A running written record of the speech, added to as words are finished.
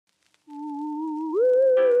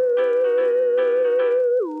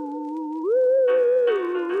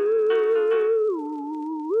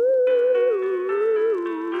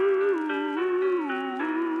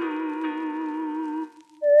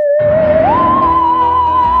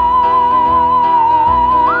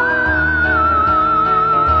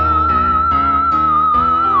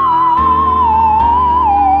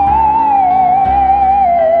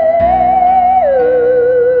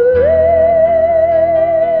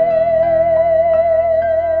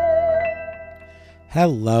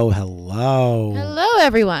Hello, hello. Hello,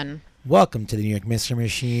 everyone. Welcome to the New York Mystery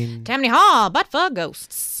Machine. Tammany Hall, but for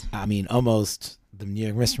ghosts. I mean, almost the New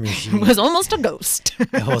York Mystery Machine. It was almost a ghost.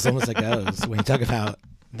 It was almost a ghost. When you talk about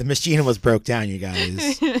the machine almost broke down, you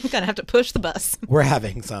guys. Gonna have to push the bus. We're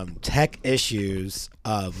having some tech issues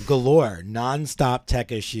galore, non-stop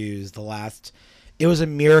tech issues. It was a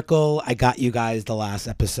miracle I got you guys the last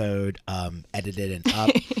episode edited and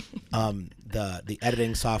up. The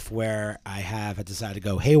editing software I have had decided to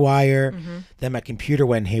go haywire. Mm-hmm. Then my computer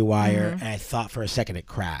went haywire, and I thought for a second it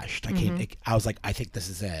crashed. I was like, I think this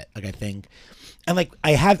is it.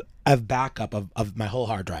 I have a backup of my whole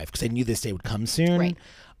hard drive because I knew this day would come soon. Right.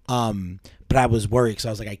 But I was worried because I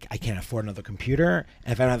was like, I can't afford another computer.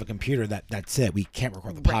 And if I don't have a computer, that's it. We can't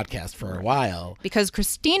record the podcast for a while. Because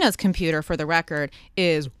Christina's computer, for the record,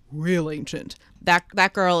 is real ancient.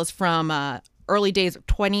 That girl is from early days of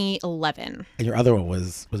 2011. And your other one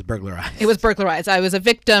was burglarized. It was burglarized. I was a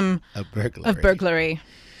victim of burglary.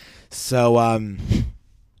 So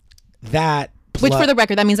that. Which, for the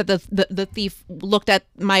record, that means that the thief looked at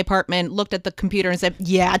my apartment, looked at the computer and said,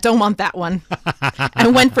 yeah, I don't want that one.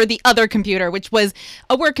 And went for the other computer, which was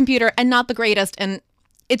a work computer and not the greatest. And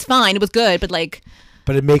it's fine. It was good.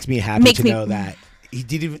 But it makes me happy to know that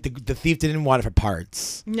the thief didn't want it for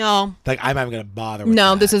parts. No. Like, I'm not going to bother with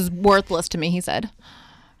No, that. this is worthless to me, he said.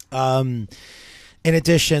 In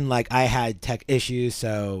addition, I had tech issues,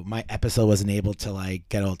 so my episode wasn't able to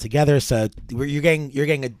get all together. So you're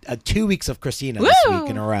getting a 2 weeks of Christina this week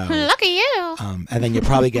in a row. Lucky you. And then you'll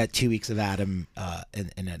probably get 2 weeks of Adam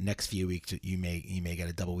in the next few weeks. You may get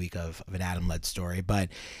a double week of an Adam-led story. But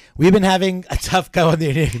we've been having a tough go on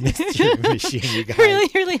the Mystery Machine, you guys.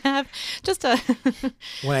 Really have just a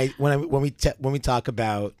when we talk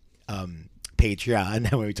about Patreon,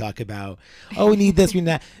 and when we talk about we need this, we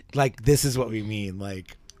need that, this is what we mean.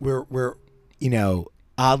 We're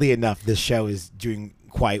oddly enough, this show is doing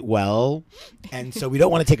quite well, and so we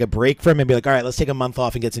don't want to take a break from it and be like, all right, let's take a month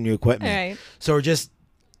off and get some new equipment. Right. So we're just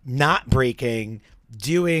not breaking,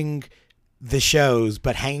 doing the shows,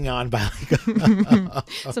 but hanging on by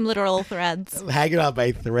some literal threads. Hanging on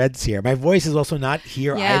by threads here. My voice is also not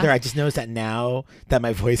here either. I just noticed that now that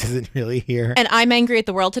my voice isn't really here. And I'm angry at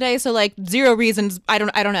the world today, so zero reasons. I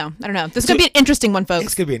don't know. This is gonna be an interesting one, folks.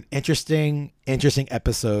 It's gonna be an interesting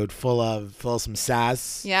episode full of some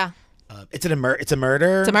sass. Yeah. It's a murder. It's a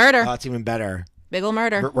murder. Oh, it's even better. Big ol'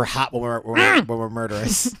 murder. We're hot when we're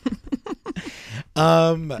murderous.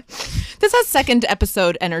 This has second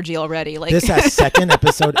episode energy already. This has second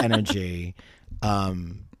episode energy, but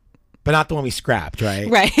not the one we scrapped, right?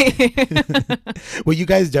 Right. What you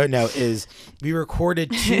guys don't know is we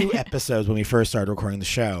recorded 2 episodes when we first started recording the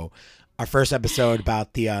show. Our first episode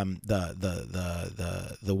about the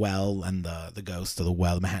well and the ghost of the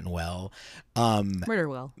well, the Manhattan Well. Murder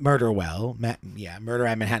Well. Murder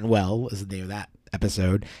at Manhattan Well is the name of that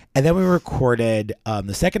episode. And then we recorded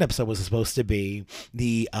the second episode was supposed to be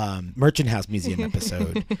the Merchant House Museum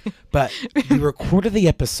episode. But we recorded the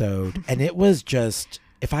episode, and it was just,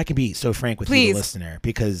 if I can be so frank with you, the listener,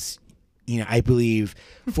 because I believe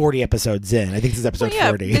 40 episodes in. I think this is episode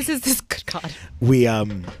 40. This is good God. We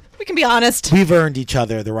can be honest. We've earned each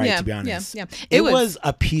other the right to be honest. Yeah. It was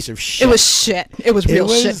a piece of shit. It was shit. It was real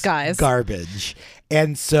shit, guys. Garbage.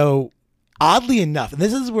 And so, oddly enough, and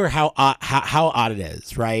this is where how odd it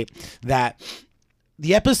is, right? That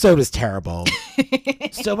the episode is terrible.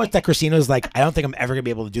 So much that Christina was like, I don't think I'm ever gonna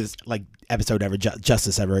be able to do this episode ever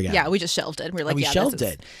justice ever again. Yeah, we just shelved it. We're like, we shelved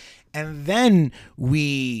it, and then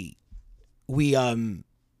we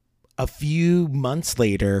a few months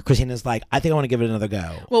later, Christina's like, I think I want to give it another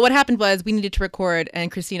go. Well, what happened was we needed to record,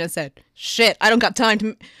 and Christina said, shit, I don't got time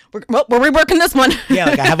to... We're reworking this one. Yeah,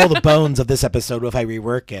 I have all the bones of this episode if I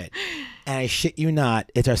rework it. And I shit you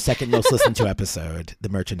not, it's our second most listened to episode, The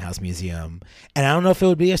Merchant House Museum. And I don't know if it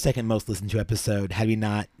would be our second most listened to episode had we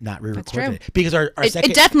not re-recorded it. Because our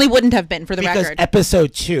second... It definitely wouldn't have been, for the record. Because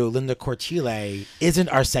episode 2, Linda Cortile, isn't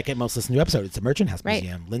our second most listened to episode. It's The Merchant House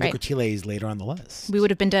Museum. Linda Cortile is later on the list. We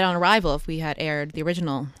would have been dead on arrival if we had aired the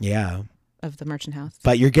original of The Merchant House.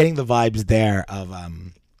 But you're getting the vibes there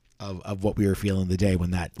of what we were feeling the day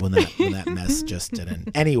when that mess just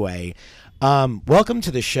didn't. Anyway, welcome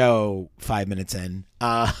to the show 5 minutes in.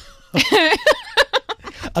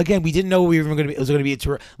 Again, we didn't know we were going to be. It was going to be a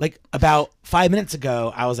tour. About 5 minutes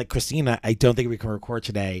ago, I was like, Christina, I don't think we can record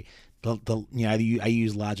today. I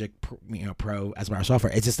use Logic Pro as my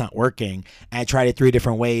software. It's just not working. And I tried it 3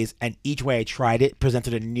 different ways, and each way I tried it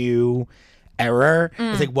presented a new error.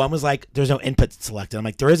 It's like one was like, there's no input selected. I'm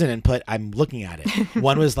like, there is an input. I'm looking at it.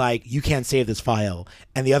 One was like, you can't save this file.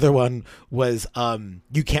 And the other one was,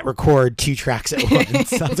 you can't record 2 tracks at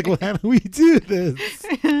once. I was like, well, how do we do this?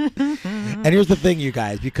 And here's the thing, you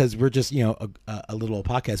guys, because we're just, a little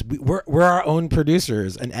podcast. We're our own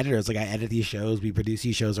producers and editors. Like I edit these shows. We produce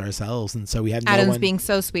these shows ourselves. And so we have Adam's being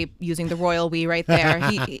so sweet using the royal we right there.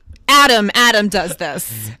 Adam does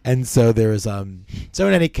this. And so there's, so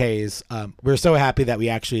in any case, we're so happy that we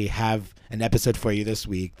actually have an episode for you this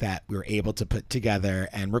week that we were able to put together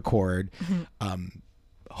and record.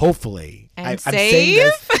 Hopefully, I'm saying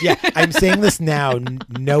this. Yeah, I'm saying this now,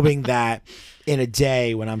 knowing that in a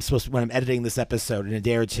day when I'm editing this episode in a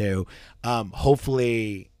day or two,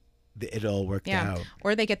 hopefully it'll work out.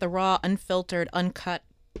 Or they get the raw, unfiltered, uncut.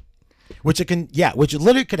 Which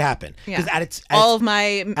literally could happen. Because all of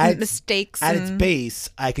my mistakes at its base,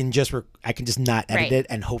 I can just not edit it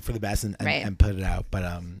and hope for the best and put it out. But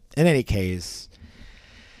in any case,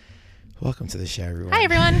 welcome to the show, everyone. Hi,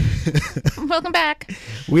 everyone. Welcome back.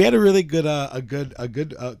 We had a really good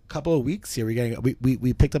couple of weeks here.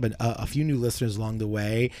 We picked up a few new listeners along the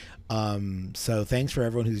way. So thanks for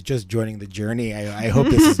everyone who's just joining the journey. I hope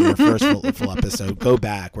this is your first full episode. Go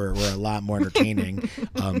back. We're a lot more entertaining,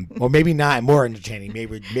 or maybe not more entertaining.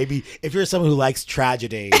 Maybe if you're someone who likes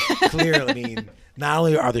tragedy, clearly, I mean, not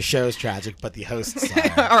only are the shows tragic, but the hosts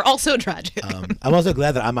are also tragic. I'm also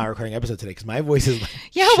glad that I'm not recording an episode today because my voice is like,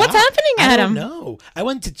 what's happening, Adam? I don't know. I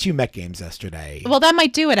went to 2 Met games yesterday. Well, that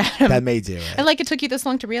might do it, Adam. That may do it. I like it took you this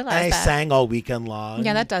long to realize and that. I sang all weekend long.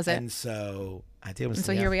 Yeah, that does it. And so I did.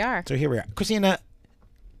 So here we are. Christina,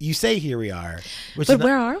 you say here we are.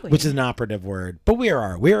 Where are we? Which is an operative word. But where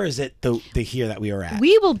are? Where is it the here that we are at?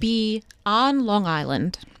 We will be on Long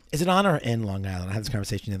Island. Is it on or in Long Island? I had this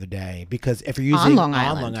conversation the other day. Because if you're using on Long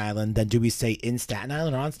Island, then do we say in Staten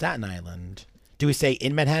Island or on Staten Island? Do we say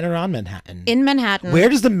in Manhattan or on Manhattan? In Manhattan. Where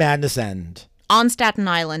does the madness end? On Staten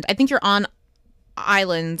Island. I think you're on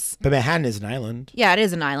islands. But Manhattan is an island. Yeah, it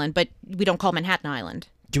is an island, but we don't call Manhattan Island.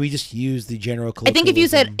 Do we just use the general colloquialism? I think if you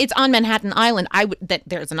said it's on Manhattan Island, that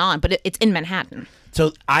there's an on, but it's in Manhattan.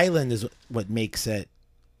 So island is what makes it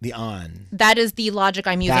the on. That is the logic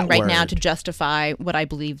I'm using right now to justify what I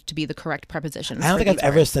believe to be the correct preprepositions. I don't think I've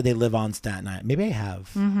ever said they live on Staten Island. Maybe I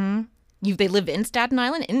have. Mm-hmm. They live in Staten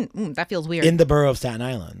Island? That feels weird. In the borough of Staten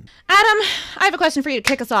Island. Adam, I have a question for you to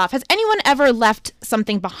kick us off. Has anyone ever left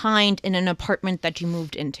something behind in an apartment that you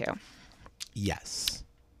moved into? Yes.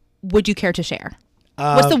 Would you care to share?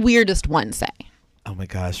 What's the weirdest one, say? Oh my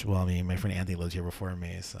gosh. Well, I mean, my friend Anthony lives here before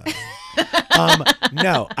me, so.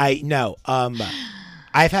 No.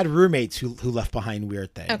 I've had roommates who left behind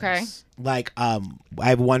weird things. Okay. Like, I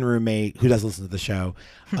have one roommate who does listen to the show.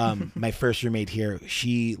 My first roommate here,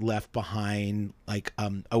 she left behind like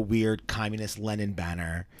a weird communist Lenin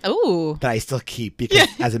banner. Ooh. That I still keep because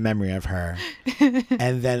as a memory of her.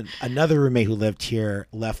 And then another roommate who lived here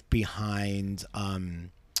left behind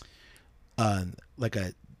like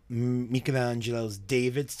a Michelangelo's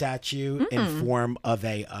David statue in form of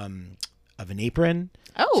an apron.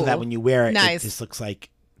 Oh, so that when you wear it, nice. It just looks like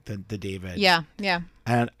the David. Yeah.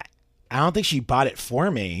 And I don't think she bought it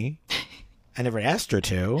for me. I never asked her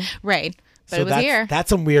to. Right. But so it was here. That's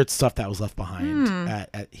some weird stuff that was left behind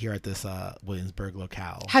here at this Williamsburg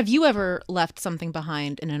locale. Have you ever left something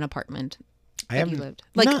behind in an apartment I haven't lived?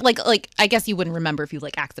 Like I guess you wouldn't remember if you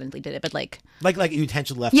like accidentally did it, but like you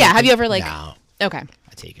intentionally left. Yeah. Something? Have you ever like? No. Okay.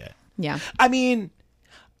 I take it. Yeah. I mean,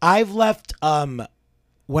 I've left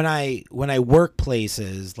when I work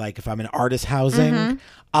places, like if I'm in artist housing,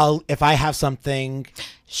 if I have something,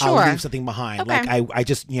 I'll leave something behind. Okay. Like I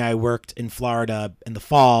just I worked in Florida in the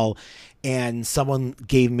fall, and someone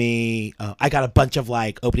gave me I got a bunch of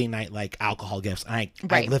like opening night like alcohol gifts. And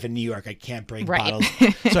I live in New York. I can't bring bottles,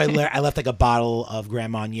 so I left like a bottle of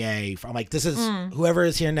Grand Marnier. I'm like, this is whoever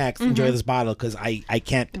is here next. Enjoy this bottle because I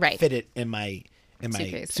can't fit it in my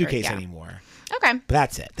suitcase anymore. Okay, but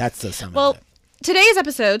that's it. That's the sum well, of it. Today's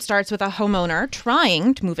episode starts with a homeowner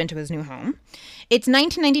trying to move into his new home. It's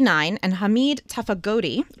 1999, and Hamid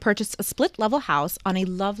Tafagodi purchased a split-level house on a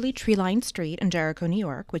lovely tree-lined street in Jericho, New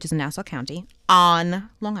York, which is in Nassau County, on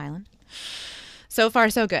Long Island. So far,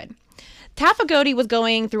 so good. Tafagodi was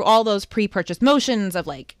going through all those pre-purchase motions of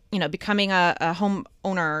becoming a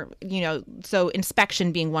homeowner, so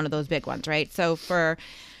inspection being one of those big ones, right? So for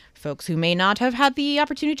folks who may not have had the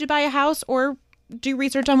opportunity to buy a house or do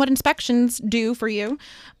research on what inspections do for you.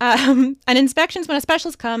 And inspections, when a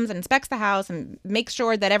specialist comes and inspects the house and makes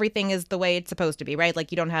sure that everything is the way it's supposed to be, right?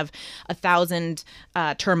 Like you don't have 1,000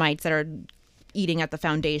 termites that are eating at the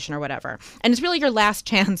foundation or whatever. And it's really your last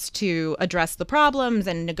chance to address the problems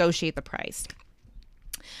and negotiate the price.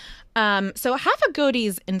 So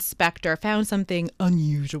Hafagodi's inspector found something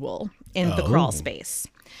unusual in the crawl space.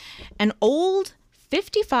 An old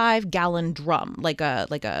 55-gallon drum, like a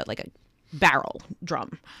barrel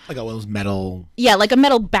drum. Like one of those metal. Yeah, like a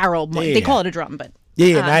metal barrel. They call it a drum, but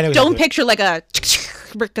I know don't picture like a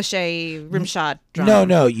ricochet rim shot drum.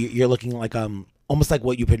 No, you're looking like almost like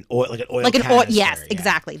what you put oil, like an oil canister. Yes,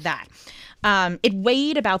 exactly that. It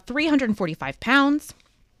weighed about 345 pounds.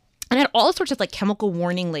 And had all sorts of like chemical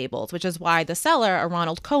warning labels, which is why the seller, a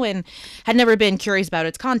Ronald Cohen, had never been curious about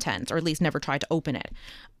its contents, or at least never tried to open it.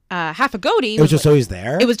 Hafagodi It was just always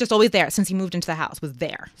there? It was just always there since he moved into the house, was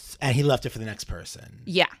there. And he left it for the next person.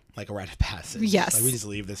 Yeah. Like a rite of passage. Yes. Like we just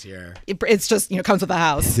leave this here. It's just, comes with the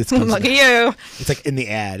house. Look at you. It's like in the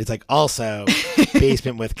ad. It's like also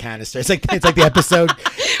basement with canister. It's like the episode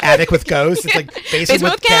Attic with Ghosts. It's like basement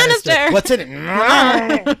with canister. What's in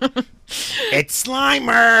it? It's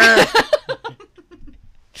Slimer.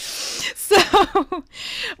 So,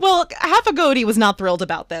 well, Hafagodi was not thrilled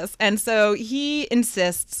about this. And so he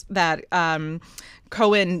insists that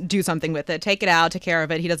Cohen do something with it, take it out, take care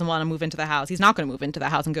of it. He doesn't want to move into the house. He's not going to move into the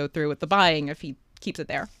house and go through with the buying if he keeps it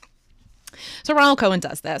there. So Ronald Cohen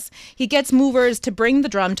does this. He gets movers to bring the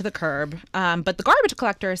drum to the curb, but the garbage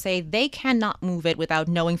collectors say they cannot move it without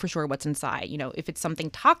knowing for sure what's inside. If it's something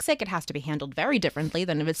toxic, it has to be handled very differently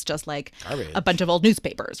than if it's just like a bunch of old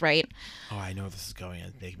newspapers, right? Oh, I know this is going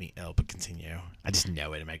to make me ill, but continue. I just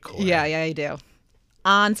know it in my core. Yeah, you do.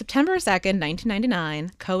 On September 2nd,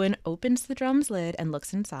 1999, Cohen opens the drum's lid and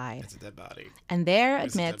looks inside. It's a dead body. And there,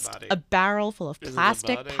 amidst a barrel full of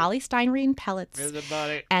plastic polystyrene pellets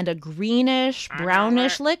and a greenish,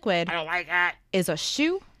 brownish liquid, I don't like it. Is a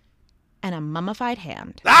shoe and a mummified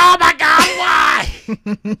hand. Oh my God, why?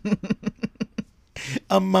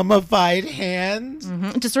 A mummified hand?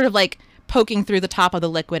 Mm-hmm. Just sort of like poking through the top of the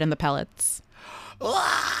liquid and the pellets.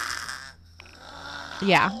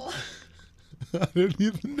 Yeah. I don't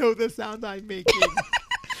even know the sound I'm making.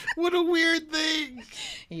 What a weird thing.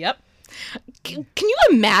 Yep. Can you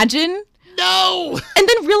imagine? No. And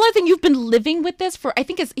then realizing you've been living with this for, I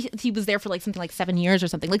think he was there for like something like 7 years or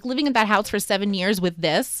something. Like living in that house for 7 years with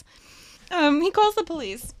this. He calls the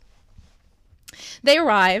police. They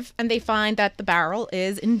arrive and they find that the barrel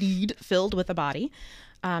is indeed filled with a body.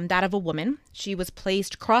 That of a woman. She was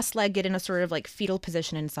placed cross-legged in a sort of like fetal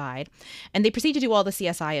position inside. And they proceed to do all the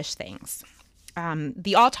CSI-ish things.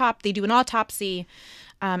 They do an autopsy,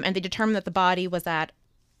 and they determine that the body was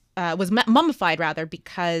mummified rather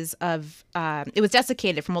because of it was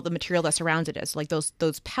desiccated from all the material that surrounds it. So like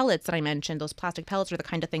those pellets that I mentioned, those plastic pellets are the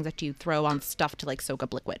kind of things that you throw on stuff to like soak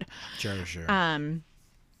up liquid. Sure.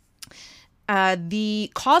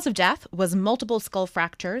 The cause of death was multiple skull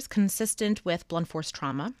fractures consistent with blunt force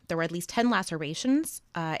trauma. There were at least 10 lacerations.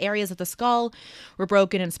 Areas of the skull were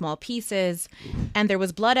broken in small pieces. And there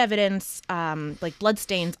was blood evidence, like blood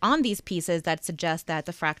stains on these pieces that suggest that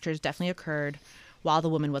the fractures definitely occurred while the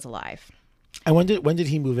woman was alive. And when did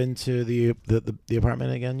he move into the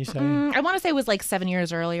apartment again, you say? I want to say it was like 7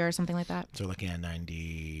 years earlier or something like that. So we're looking at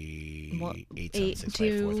 98,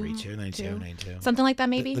 76, 4, 3, 2, 92. Something like that,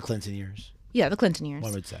 maybe? The Clinton years. Yeah, the Clinton years.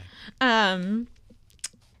 One would say.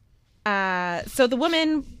 So the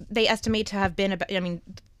woman, they estimate to have been about,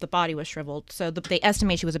 the body was shriveled. So they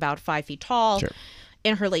estimate she was about 5 feet tall. Sure.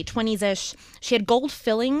 In her late 20s-ish. She had gold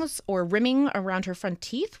fillings or rimming around her front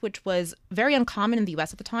teeth, which was very uncommon in the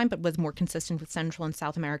U.S. at the time, but was more consistent with Central and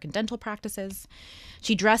South American dental practices.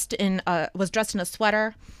 She was dressed in a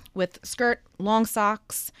sweater with skirt, long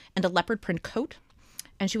socks, and a leopard print coat.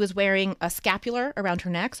 And she was wearing a scapular around her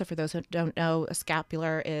neck. So for those who don't know, a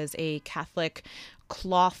scapular is a Catholic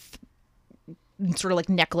cloth sort of like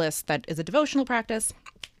necklace that is a devotional practice.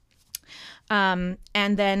 And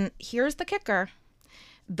then here's the kicker.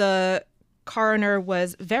 The coroner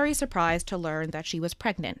was very surprised to learn that she was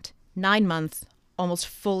pregnant. 9 months, almost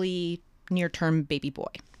fully near-term baby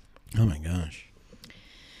boy. Oh, my gosh.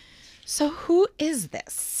 So who is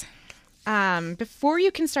this? Before you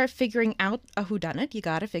can start figuring out a whodunit, you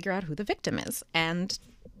got to figure out who the victim is. And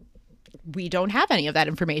we don't have any of that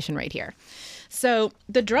information right here. So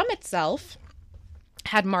the drum itself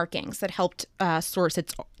had markings that helped source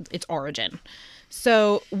its origin.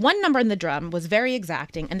 So one number in the drum was very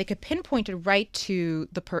exacting, and they could pinpoint it right to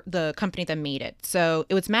the company that made it. So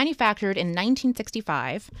it was manufactured in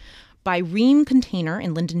 1965 by Ream Container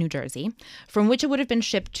in Linden, New Jersey, from which it would have been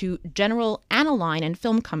shipped to General Aniline and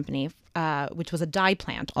Film Company, which was a dye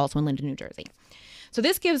plant also in Linden, New Jersey. So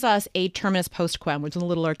this gives us a terminus postquem, which is a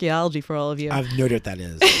little archaeology for all of you. I've no idea what that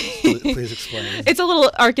is. Please explain. It's a little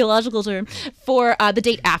archaeological term for the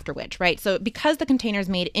date after which, right? So because the container is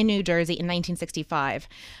made in New Jersey in 1965,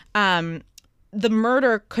 the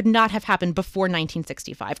murder could not have happened before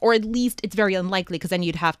 1965, or at least it's very unlikely, because then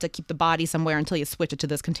you'd have to keep the body somewhere until you switch it to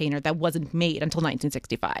this container that wasn't made until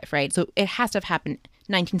 1965, right? So it has to have happened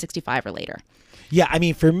 1965 or later. Yeah, I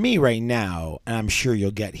mean, for me right now, and I'm sure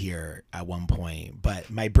you'll get here at one point, but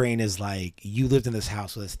my brain is like, you lived in this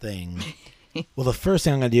house with this thing. Well, the first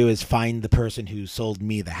thing I'm going to do is find the person who sold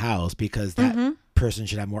me the house, because that person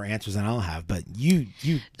should have more answers than I'll have. But you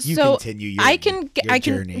so continue your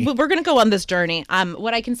journey. We're going to go on this journey.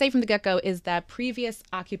 What I can say from the get-go is that previous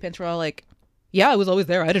occupants were all like, yeah, I was always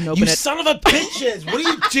there. I didn't open it. You son of a bitches. What are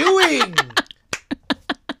you doing?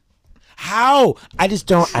 How? I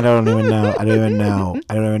don't even know.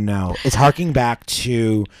 It's harking back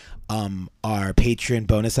to our Patreon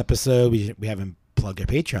bonus episode. We haven't plugged our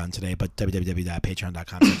Patreon today, but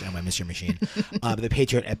www.patreon.com/mymysterymachine. The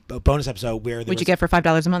Patreon bonus episode where What'd you get for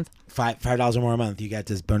 $5 a month? $5 or more a month. You get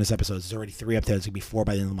this bonus episode. There's already 3 up there. It's going to be 4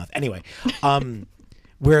 by the end of the month. Anyway,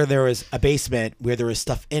 where there was a basement where there was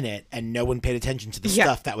stuff in it and no one paid attention to the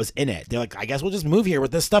stuff that was in it. They're like, I guess we'll just move here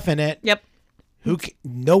with this stuff in it. Yep.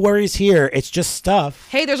 No worries here. It's just stuff.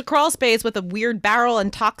 Hey, there's a crawl space with a weird barrel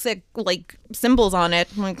and toxic symbols on it.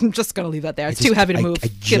 I'm just gonna leave that there. It's too heavy to move.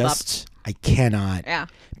 Give up. I cannot. Yeah.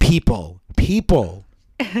 People.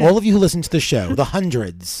 All of you who listen to the show, the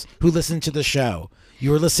hundreds who listen to the show,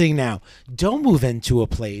 you are listening now. Don't move into a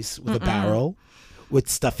place with a barrel with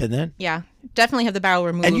stuff in it. Yeah, definitely have the barrel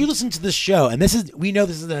removed. And you listen to the show, and we know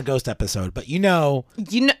this isn't a ghost episode, but it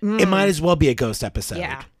might as well be a ghost episode.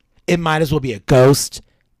 Yeah. It might as well be a ghost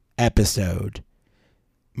episode.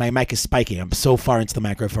 My mic is spiking. I'm so far into the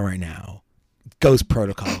microphone right now. Ghost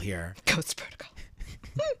protocol here. Ghost protocol.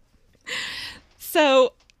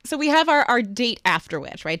 So we have our date after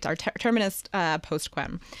which, right? Our terminus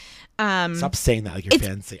postquem. Stop saying that like you're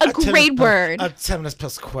fancy. A great word. A terminus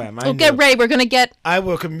postquem. Okay, Ray, we're going to get... I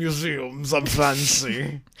work in museums. I'm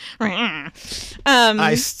fancy.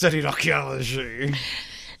 I studied archaeology.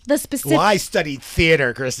 The specific... Well, I studied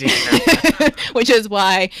theater, Christina. Which is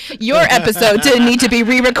why your episode didn't need to be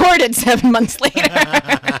re-recorded 7 months later.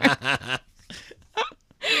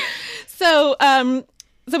 So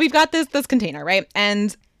we've got this container, right?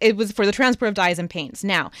 And it was for the transport of dyes and paints.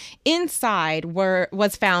 Now, inside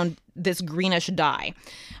was found this greenish dye.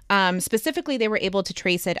 Specifically, they were able to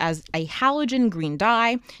trace it as a halogen green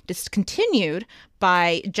dye, discontinued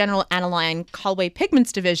by General Aniline Colway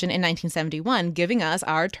Pigments Division in 1971, giving us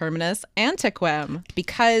our terminus antiquem,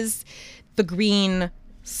 because the green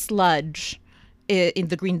sludge in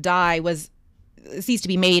the green dye ceased to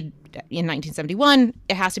be made in 1971.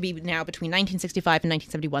 It has to be now between 1965 and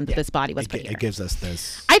 1971 that this body was put here. It gives us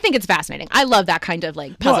this. I think it's fascinating. I love that kind of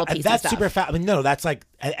puzzle piece. That's stuff. super fast. I mean, no, that's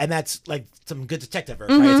and that's some good detective work,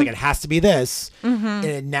 right? It's like it has to be this, and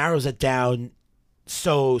it narrows it down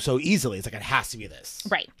so easily. It's like it has to be this,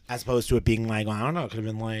 right? As opposed to it being like, well, I don't know, it could have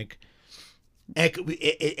been like.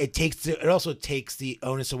 It also takes the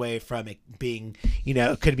onus away from it being,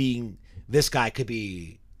 it could be this guy could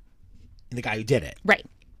be the guy who did it, right?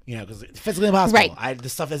 Because it's physically impossible. Right. The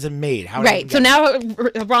stuff isn't made. Right. So now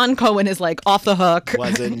Ron Cohen is off the hook.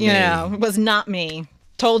 Wasn't me. It was not me.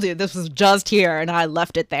 Told you this was just here, and I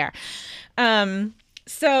left it there.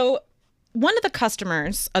 So one of the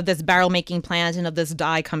customers of this barrel making plant and of this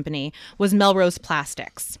dye company was Melrose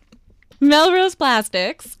Plastics. Melrose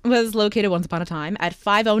Plastics was located once upon a time at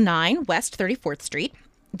 509 West 34th Street.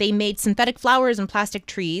 They made synthetic flowers and plastic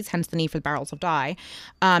trees, hence the need for the barrels of dye.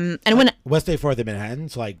 And when West 34th in Manhattan,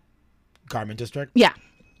 so Garment District. Yeah.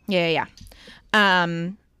 It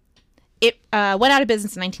went out of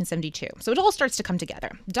business in 1972. So it all starts to come together.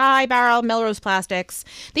 Dye barrel, Melrose Plastics.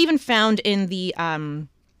 They even found in the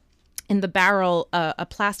barrel a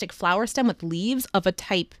plastic flower stem with leaves of a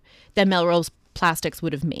type that Melrose Plastics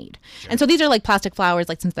would have made. Sure. And so these are plastic flowers,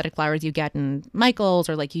 synthetic flowers you get in Michael's,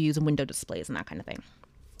 or you use in window displays and that kind of thing.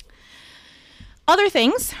 Other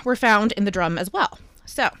things were found in the drum as well.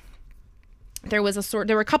 So there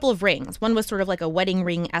were a couple of rings. One was sort of like a wedding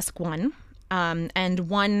ring-esque one, and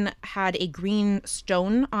one had a green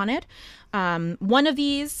stone on it. One of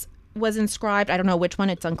these was inscribed, I don't know which one,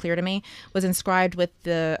 it's unclear to me, was inscribed with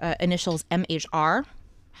the initials MHR.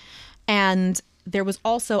 And there was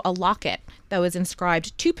also a locket that was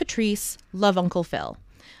inscribed, "To Patrice, love Uncle Phil."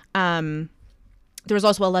 There was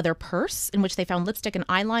also a leather purse in which they found lipstick and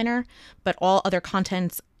eyeliner, but all other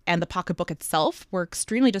contents and the pocketbook itself were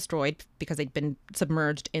extremely destroyed because they'd been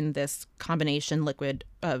submerged in this combination liquid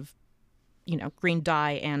of green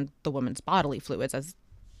dye and the woman's bodily fluids as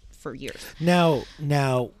for years. Now,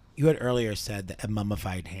 you had earlier said that a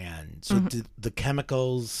mummified hand. So did the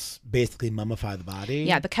chemicals basically mummify the body?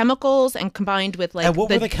 Yeah, the chemicals and combined with And what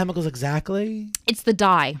were the chemicals exactly? It's the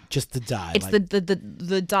dye. Just the dye. It's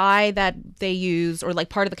the dye that they use, or like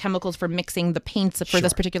part of the chemicals for mixing the paints for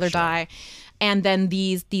this particular dye. And then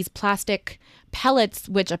these plastic pellets,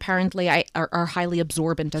 which apparently are highly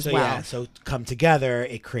absorbent as well. Yeah, so come together,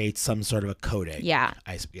 it creates some sort of a coating. Yeah.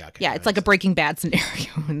 Okay, it's like a Breaking Bad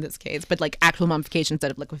scenario in this case, but like actual mummification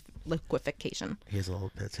instead of liquefaction. Here's a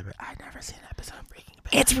little bit of it. I've never seen an episode of Breaking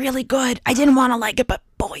Bad. It's really good. I didn't want to like it, but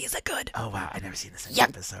boy, is it good. Oh, wow. I've never seen this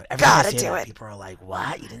episode. You gotta do it. People are like,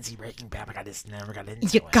 what? You didn't see Breaking Bad? But I just never got into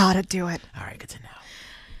it. You gotta do it. All right, good to know.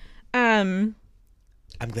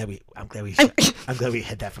 I'm glad we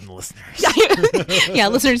hid that from the listeners. Yeah,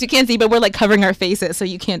 listeners, you can't see, but we're like covering our faces, so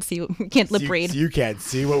you can't see. You can't lip read. So you can't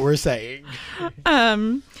see what we're saying.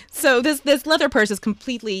 So this leather purse is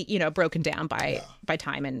completely, broken down by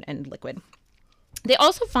time and liquid. They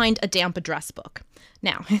also find a damp address book.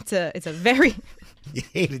 Now it's a very You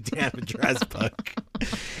hate a damp address book.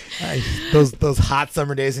 Those hot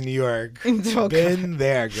summer days in New York. Been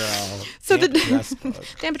there, girl. So damp address book.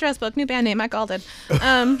 Damp address book, new band name. I called it.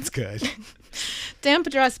 That's good. Damp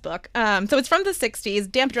address book. So it's from the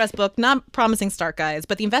 60s. Damp address book, not promising start, guys.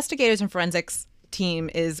 But the investigators and forensics team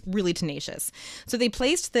is really tenacious. So they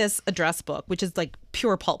placed this address book, which is like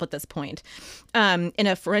pure pulp at this point, in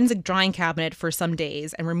a forensic drying cabinet for some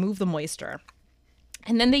days and remove the moisture.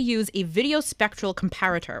 And then they use a video spectral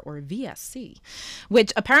comparator, or VSC,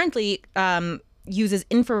 which apparently uses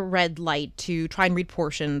infrared light to try and read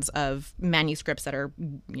portions of manuscripts that are,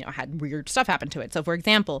 had weird stuff happen to it. So, for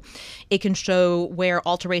example, it can show where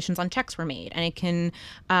alterations on checks were made, and it can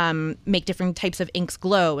make different types of inks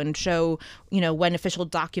glow and show, when official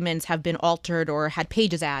documents have been altered or had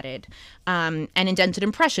pages added, and indented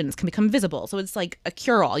impressions can become visible. So it's like a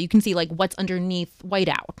cure-all. You can see like what's underneath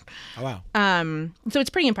whiteout. Oh, wow. So it's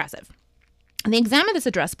pretty impressive. And they examined this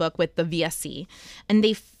address book with the VSC, and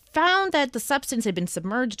they found that the substance had been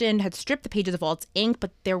submerged in, had stripped the pages of all its ink,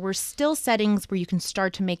 but there were still settings where you can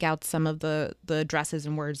start to make out some of the addresses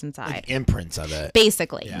and words inside. Like imprints of it.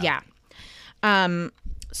 Basically, yeah.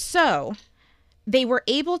 So they were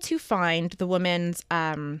able to find the woman's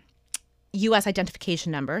U.S.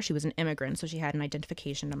 identification number. She was an immigrant, so she had an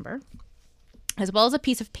identification number, as well as a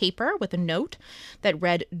piece of paper with a note that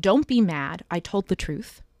read, "Don't be mad, I told the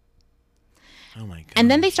truth." Oh, my God.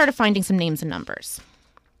 And then they started finding some names and numbers.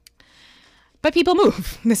 But people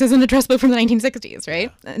move. This is an address book from the 1960s,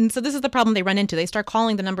 right? Yeah. And so this is the problem they run into. They start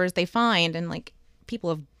calling the numbers they find, and like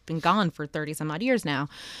people have been gone for 30 some odd years now.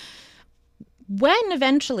 When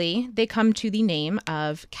eventually they come to the name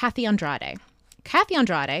of Kathy Andrade. Kathy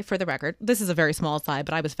Andrade, for the record, this is a very small aside,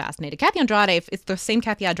 but I was fascinated. Kathy Andrade, if it's the same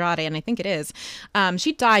Kathy Andrade, and I think it is,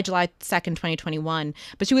 she died July 2nd, 2021,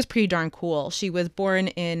 but she was pretty darn cool. She was born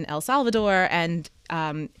in El Salvador, and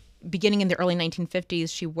beginning in the early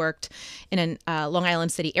 1950s, she worked in a Long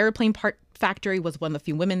Island City airplane part factory, was one of the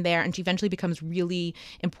few women there, and she eventually becomes really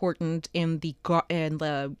important in the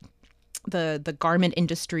garment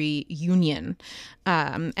industry union.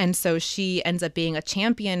 And so she ends up being a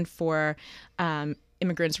champion for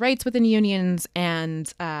immigrants' rights within unions,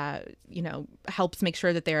 and helps make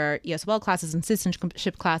sure that there are ESOL classes and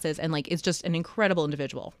citizenship classes, and like is just an incredible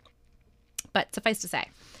individual. But suffice to say,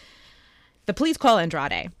 the police call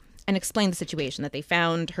Andrade and explain the situation, that they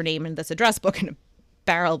found her name in this address book in a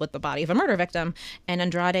barrel with the body of a murder victim, and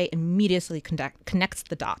Andrade immediately connects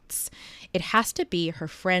the dots. It has to be her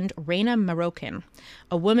friend Reina Marroquin,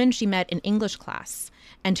 a woman she met in English class,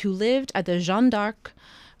 and who lived at the Jeanne d'Arc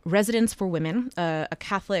Residence for Women, a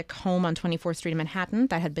Catholic home on 24th Street in Manhattan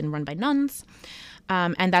that had been run by nuns,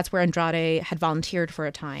 and that's where Andrade had volunteered for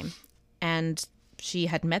a time. And she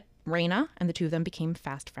had met Reina, and the two of them became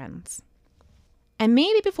fast friends. And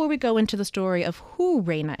maybe before we go into the story of who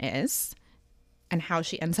Reina is and how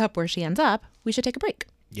she ends up where she ends up, we should take a break.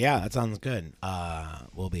 Yeah, that sounds good.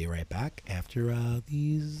 We'll be right back after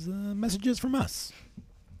these messages from us.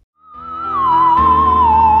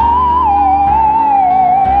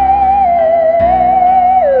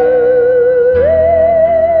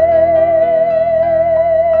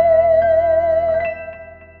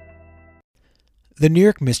 The New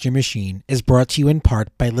York Mystery Machine is brought to you in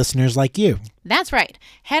part by listeners like you. That's right.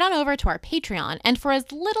 Head on over to our Patreon, and for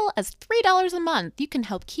as little as $3 a month, you can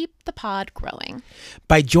help keep the pod growing.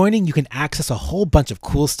 By joining, you can access a whole bunch of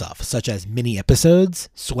cool stuff, such as mini episodes,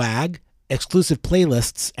 swag, exclusive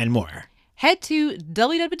playlists, and more. Head to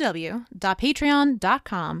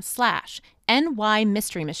www.patreon.com/MMMMM NY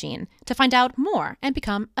Mystery Machine to find out more and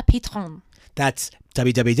become a patron. That's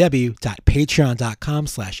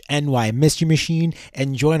www.patreon.com/NY Mystery Machine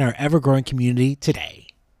and join our ever-growing community today.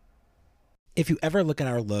 If you ever look at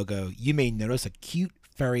our logo, you may notice a cute,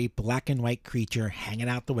 furry, black and white creature hanging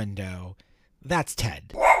out the window. That's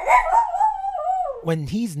Ted. When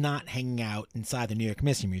he's not hanging out inside the New York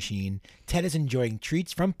Mystery Machine, Ted is enjoying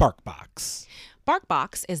treats from BarkBox.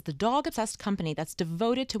 BarkBox is the dog-obsessed company that's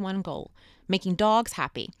devoted to one goal, making dogs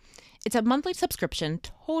happy. It's a monthly subscription,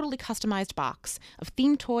 totally customized box of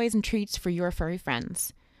themed toys and treats for your furry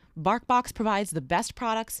friends. BarkBox provides the best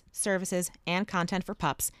products, services, and content for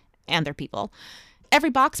pups and their people. Every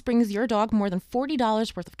box brings your dog more than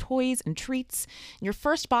 $40 worth of toys and treats. Your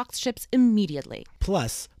first box ships immediately.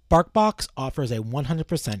 Plus, BarkBox offers a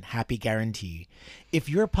 100% happy guarantee. If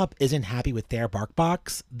your pup isn't happy with their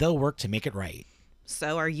BarkBox, they'll work to make it right.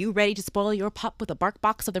 So are you ready to spoil your pup with a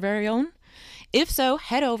BarkBox of their very own? If so,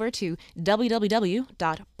 head over to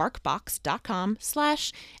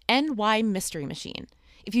www.barkbox.com/NY Mystery Machine.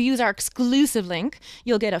 If you use our exclusive link,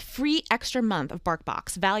 you'll get a free extra month of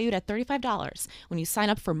BarkBox valued at $35 when you sign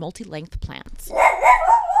up for multi-length plans.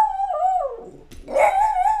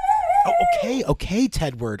 Oh, okay,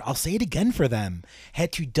 Tedward. I'll say it again for them.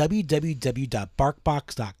 Head to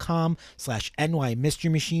www.barkbox.com/NY Mystery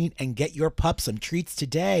Machine and get your pup some treats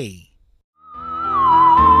today.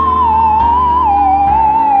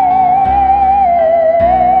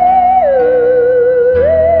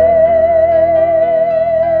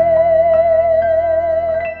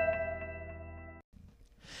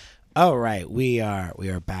 All right, we are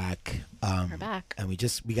back. We're back. And we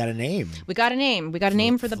got a name. We got a name. We got a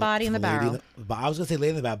name for the body in the barrel. I was going to say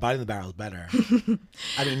lady in the barrel. Body in the barrel is better.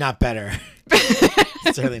 I mean, not better.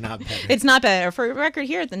 Certainly not better. It's not better. For record,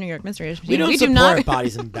 here at the New York Mystery Machine, we don't support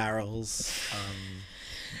bodies in barrels.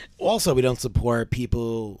 Also, we don't support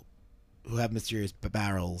people who have mysterious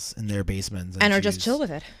barrels in their basements and are just chill with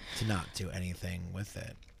it. To not do anything with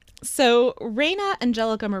it. So, Reina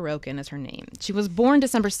Angelica Moroccan is her name. She was born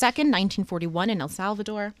December 2nd, 1941 in El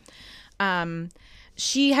Salvador.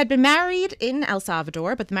 She had been married in El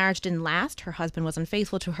Salvador, but the marriage didn't last. Her husband was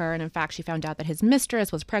unfaithful to her, and in fact, she found out that his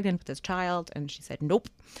mistress was pregnant with his child, and she said nope.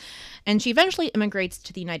 And she eventually immigrates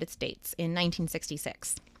to the United States in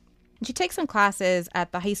 1966. She takes some classes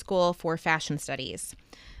at the High School for Fashion Studies.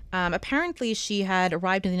 Apparently, she had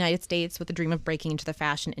arrived in the United States with the dream of breaking into the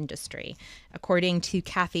fashion industry. According to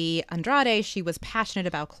Kathy Andrade, she was passionate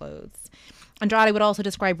about clothes. Andrade would also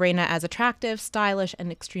describe Reina as attractive, stylish,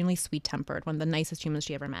 and extremely sweet-tempered, one of the nicest humans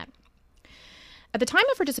she ever met. At the time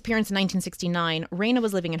of her disappearance in 1969, Reina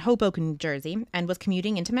was living in Hoboken, New Jersey, and was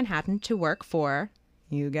commuting into Manhattan to work for,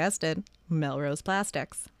 you guessed it, Melrose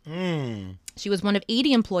Plastics. She was one of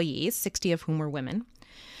 80 employees, 60 of whom were women.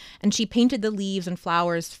 And she painted the leaves and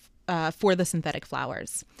flowers for the synthetic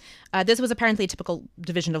flowers. This was apparently a typical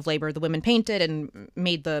division of labor. The women painted and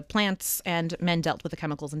made the plants, and men dealt with the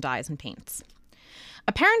chemicals and dyes and paints.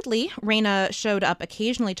 Apparently, Reina showed up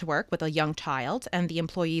occasionally to work with a young child, and the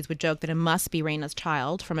employees would joke that it must be Reina's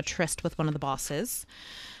child from a tryst with one of the bosses.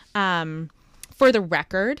 For the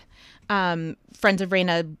record, friends of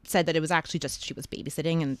Reina said that it was actually just she was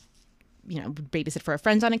babysitting and would babysit for her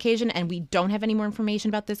friends on occasion, and we don't have any more information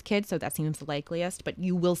about this kid, so that seems the likeliest, but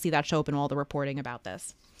you will see that show up in all the reporting about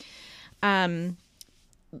this.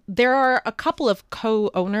 There are a couple of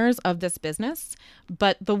co-owners of this business,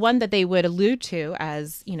 but the one that they would allude to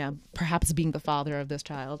as, perhaps being the father of this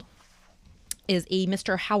child is a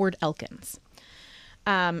Mr. Howard Elkins.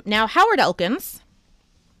 Now, Howard Elkins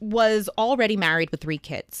was already married with 3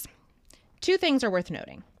 kids. 2 things are worth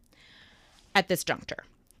noting at this juncture.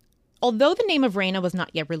 Although the name of Reina was not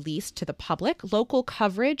yet released to the public, local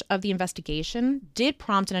coverage of the investigation did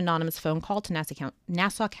prompt an anonymous phone call to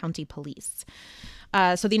Nassau County Police.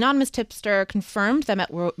 So the anonymous tipster confirmed that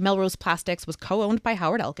Melrose Plastics was co-owned by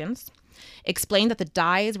Howard Elkins, explained that the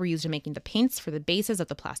dyes were used in making the paints for the bases of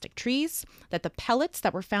the plastic trees, that the pellets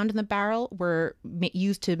that were found in the barrel were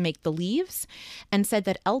used to make the leaves, and said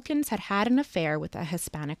that Elkins had an affair with a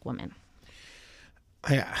Hispanic woman.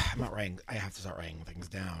 I'm not writing. I have to start writing things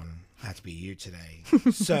down. I have to be you today.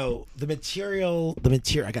 So the material.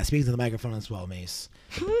 I got speaking to the microphone as well, Mace.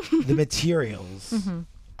 The materials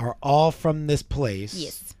are all from this place.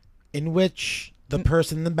 Yes. In which the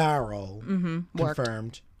person in the barrel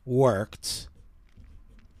confirmed worked.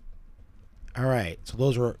 All right.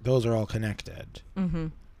 So those are all connected.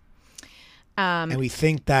 And we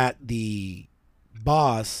think that the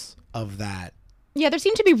boss of that. Yeah, there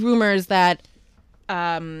seem to be rumors that.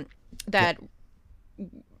 That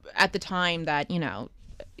at the time that,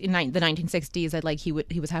 in the 1960s that like he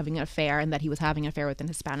was having an affair, and that he was having an affair with an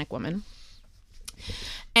Hispanic woman.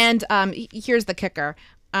 And here's the kicker.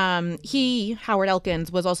 Howard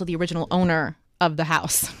Elkins, was also the original owner of the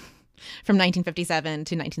house from 1957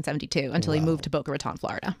 to 1972 until he moved to Boca Raton,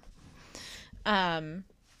 Florida.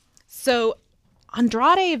 So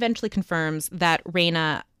Andrade eventually confirms that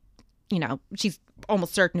Raina, she's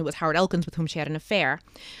almost certain it was Howard Elkins with whom she had an affair.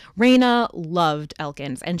 Raina loved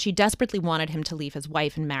Elkins, and she desperately wanted him to leave his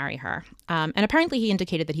wife and marry her. And apparently he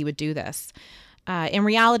indicated that he would do this. In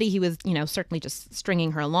reality, he was, certainly just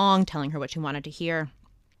stringing her along, telling her what she wanted to hear.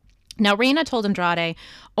 Now, Raina told Andrade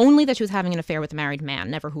only that she was having an affair with a married man,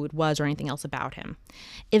 never who it was or anything else about him.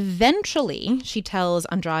 Eventually, she tells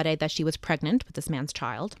Andrade that she was pregnant with this man's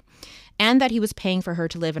child, and that he was paying for her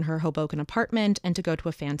to live in her Hoboken apartment and to go to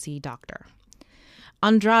a fancy doctor.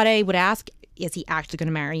 Andrade would ask, is he actually going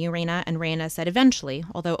to marry you, Raina? And Raina said eventually,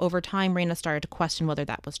 although over time Raina started to question whether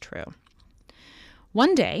that was true.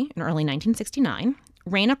 One day, in early 1969,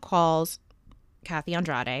 Raina calls Kathy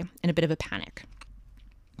Andrade in a bit of a panic.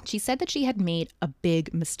 She said that she had made a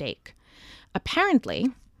big mistake. Apparently,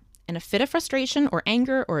 in a fit of frustration or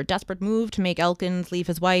anger or a desperate move to make Elkins leave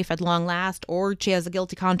his wife at long last, or she has a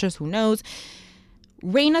guilty conscience, who knows,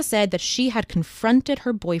 Raina said that she had confronted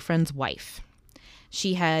her boyfriend's wife.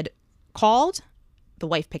 She had called, the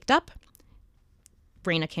wife picked up,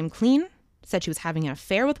 Raina came clean, said she was having an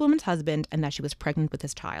affair with the woman's husband, and that she was pregnant with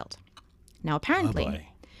his child. Now, apparently,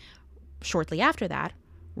 shortly after that,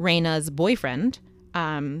 Raina's boyfriend,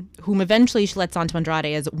 whom eventually she lets on to Andrade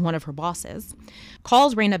as one of her bosses,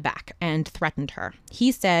 calls Raina back and threatened her.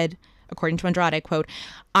 He said, according to Andrade, quote,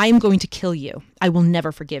 "I'm going to kill you. I will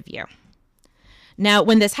never forgive you." Now,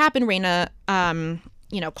 when this happened, Raina,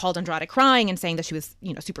 called Andrade crying and saying that she was,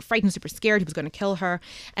 super frightened, super scared, he was going to kill her.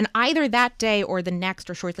 And either that day or the next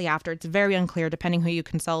or shortly after, it's very unclear, depending who you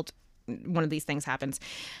consult, one of these things happens.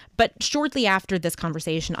 But shortly after this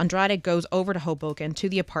conversation, Andrade goes over to Hoboken to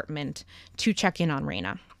the apartment to check in on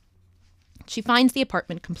Raina. She finds the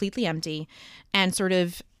apartment completely empty and sort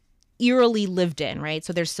of eerily lived in, right?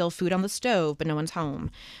 So there's still food on the stove, but no one's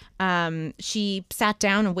home. She sat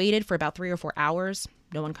down and waited for about 3 or 4 hours.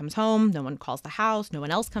 No one comes home. No one calls the house. No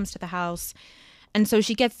one else comes to the house. And so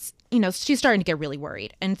she gets, she's starting to get really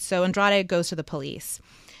worried. And so Andrade goes to the police.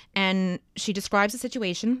 And she describes the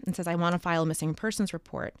situation and says, "I want to file a missing persons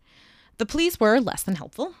report." The police were less than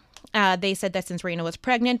helpful. They said that since Raina was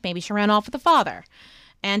pregnant, maybe she ran off with the father.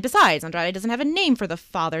 And besides, Andrade doesn't have a name for the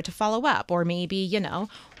father to follow up. Or maybe,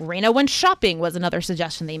 Raina went shopping was another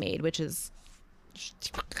suggestion they made, which is...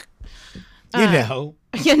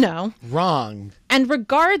 Wrong. And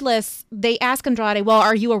regardless, they ask Andrade, "Well,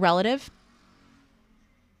 are you a relative?"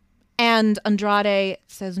 And Andrade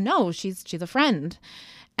says, "No, she's a friend."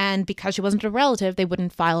 And because she wasn't a relative, they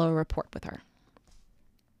wouldn't file a report with her.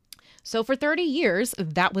 So for 30 years,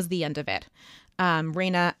 that was the end of it.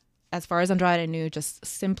 Raina, as far as Andrade knew, just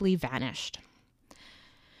simply vanished.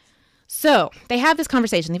 So they have this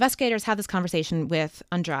conversation. The investigators have this conversation with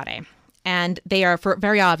Andrade. And they are, for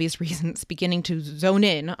very obvious reasons, beginning to zone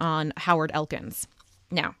in on Howard Elkins.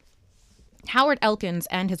 Now, Howard Elkins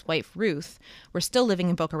and his wife, Ruth, were still living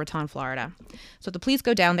in Boca Raton, Florida. So the police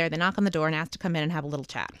go down there, they knock on the door and ask to come in and have a little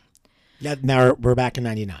chat. Yeah, now we're back in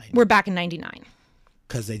 99. We're back in 99.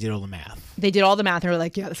 Because they did all the math. They did all the math and were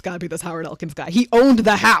like, yeah, this got to be this Howard Elkins guy. He owned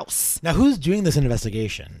the house. Now, who's doing this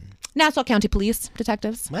investigation? Nassau County Police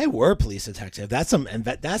detectives. My word, police detective. That's some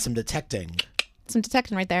detecting. Some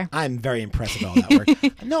detecting right there. I'm very impressed with all that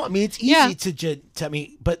work. No, I mean, it's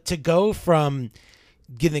easy but to go from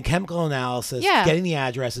getting the chemical analysis, getting the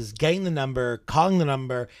addresses, getting the number, calling the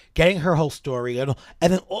number, getting her whole story, and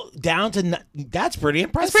then down to, that's pretty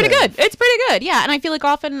impressive. It's pretty good. Yeah. And I feel like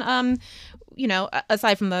often,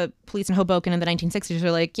 aside from the police in Hoboken in the 1960s,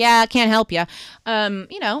 are like, yeah, can't help you.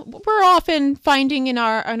 We're often finding in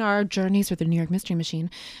our journeys through the New York Mystery Machine,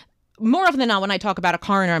 more often than not, when I talk about a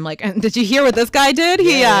coroner, I'm like, did you hear what this guy did?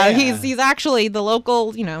 He's actually the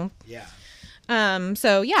local, Yeah.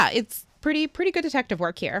 So yeah, it's pretty good detective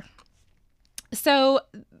work here. So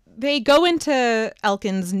they go into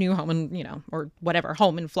Elkins' new home or whatever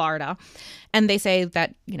home in Florida, and they say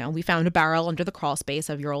that, we found a barrel under the crawl space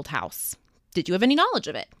of your old house. Did you have any knowledge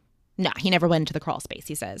of it? No, he never went into the crawl space,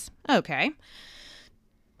 he says. Okay.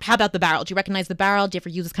 How about the barrel? Do you recognize the barrel? Do you ever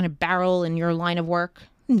use this kind of barrel in your line of work?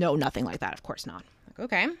 No, nothing like that. Of course not.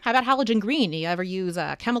 Okay. How about halogen green? Do you ever use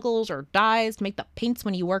chemicals or dyes to make the paints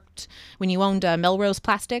when you owned Melrose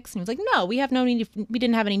Plastics? And he was like, no, we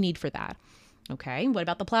didn't have any need for that. Okay. What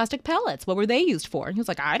about the plastic pellets? What were they used for? And he was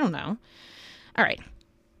like, I don't know. All right.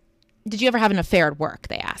 Did you ever have an affair at work?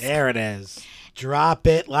 They asked. There it is. Drop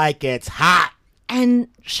it like it's hot. And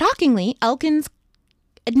shockingly, Elkins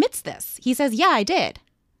admits this. He says, yeah, I did,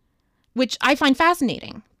 which I find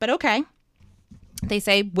fascinating, but okay. They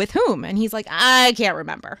say, with whom? And he's like, I can't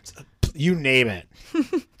remember. You name it.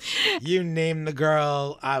 You name the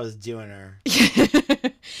girl. I was doing her.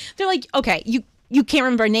 They're like, okay, you can't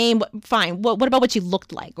remember her name. Fine. What about what she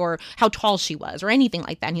looked like or how tall she was or anything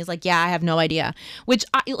like that? And he's like, yeah, I have no idea. Which,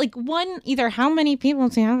 either how many people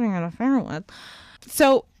is he having an affair with?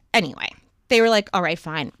 So anyway, they were like, all right,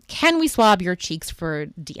 fine. Can we swab your cheeks for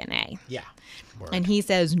DNA? Yeah. Word. And he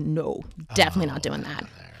says, no, definitely not doing that.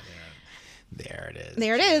 There it is.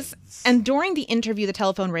 There it is. And during the interview, the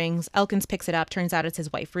telephone rings. Elkins picks it up. Turns out it's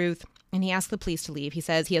his wife, Ruth. And he asks the police to leave. He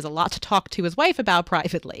says he has a lot to talk to his wife about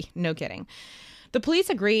privately. No kidding. The police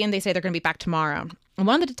agree and they say they're going to be back tomorrow. And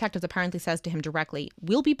one of the detectives apparently says to him directly,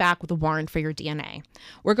 we'll be back with a warrant for your DNA.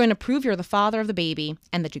 We're going to prove you're the father of the baby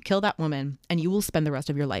and that you killed that woman and you will spend the rest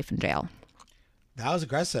of your life in jail. That was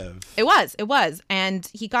aggressive. It was. And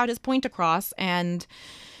he got his point across, and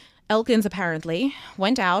Elkins apparently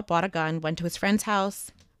went out, bought a gun, went to his friend's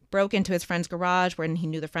house, broke into his friend's garage when he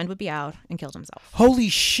knew the friend would be out, and killed himself. Holy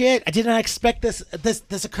shit. I did not expect this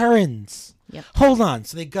occurrence. Yep. Hold on.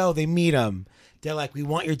 So they meet him. They're like, we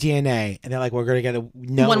want your DNA. And they're like, we're going to get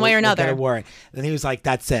one way or another. Get a warrant. And he was like,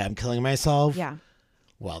 that's it. I'm killing myself. Yeah.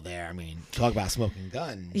 Well, talk about smoking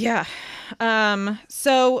gun. Yeah.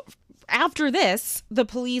 So after this, the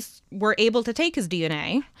police were able to take his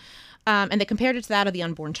DNA, and they compared it to that of the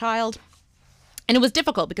unborn child. And it was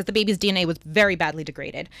difficult because the baby's DNA was very badly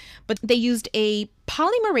degraded. But they used a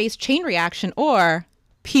polymerase chain reaction, or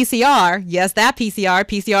PCR. Yes, that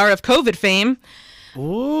PCR of COVID fame.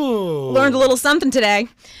 Ooh. Learned a little something today.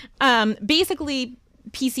 Basically,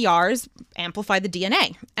 PCRs amplify the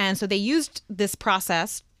DNA. And so they used this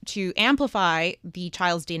process to amplify the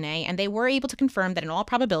child's DNA, and they were able to confirm that in all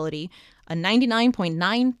probability, a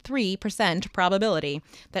 99.93% probability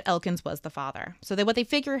that Elkins was the father. So what they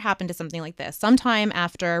figure happened is something like this. Sometime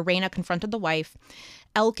after Raina confronted the wife,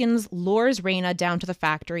 Elkins lures Raina down to the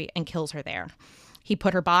factory and kills her there. He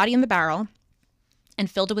put her body in the barrel and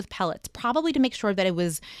filled it with pellets, probably to make sure that it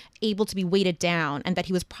was able to be weighted down and that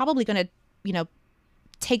he was probably going to,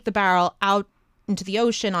 take the barrel out into the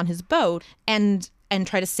ocean on his boat and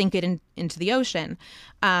try to sink it into the ocean.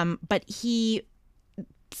 But he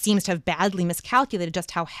seems to have badly miscalculated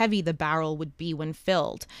just how heavy the barrel would be when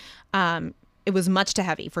filled. It was much too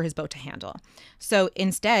heavy for his boat to handle. So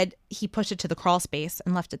instead, he pushed it to the crawl space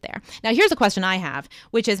and left it there. Now, here's a question I have,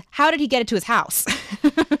 which is, how did he get it to his house?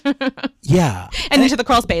 Yeah. And into the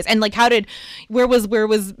crawl space. And where was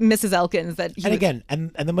Mrs. Elkins?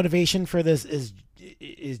 And the motivation for this is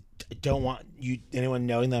don't want anyone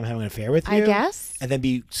knowing that I'm having an affair with you. I guess. And then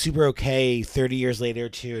be super okay 30 years later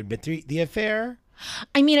to admit the affair.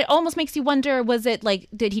 I mean, it almost makes you wonder, was it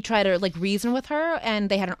did he try to reason with her and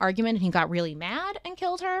they had an argument and he got really mad and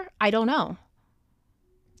killed her? I don't know.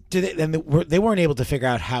 They weren't able to figure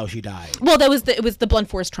out how she died. Well, it was the blunt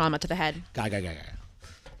force trauma to the head. Got.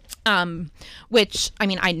 Which, I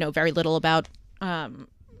mean, I know very little about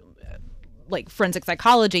forensic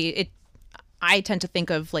psychology. I tend to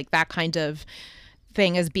think of that kind of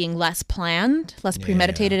thing as being less planned, less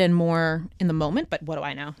premeditated, and more in the moment. But what do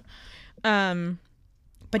I know?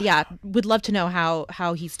 But yeah, would love to know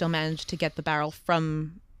how he still managed to get the barrel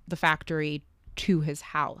from the factory to his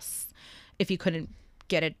house if he couldn't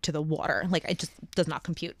get it to the water. It just does not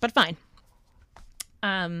compute, but fine.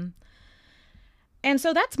 And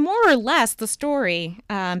so that's more or less the story,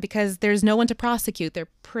 because there's no one to prosecute. They're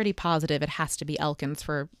pretty positive it has to be Elkins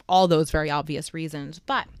for all those very obvious reasons.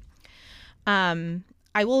 But I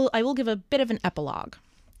will give a bit of an epilogue,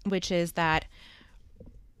 which is that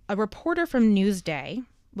a reporter from Newsday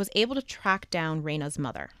was able to track down Reina's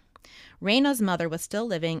mother. Reina's mother was still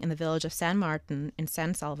living in the village of San Martin in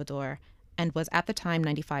San Salvador and was at the time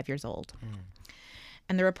 95 years old.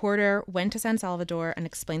 And the reporter went to San Salvador and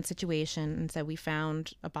explained the situation and said, we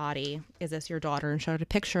found a body. Is this your daughter? And showed a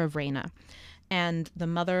picture of Reina. And the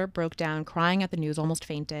mother broke down crying at the news, almost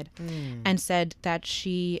fainted, and said that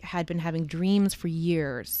she had been having dreams for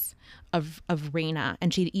years of Reina,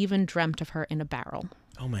 and she'd even dreamt of her in a barrel.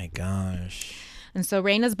 Oh my gosh. And so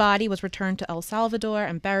Reina's body was returned to El Salvador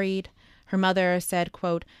and buried. Her mother said,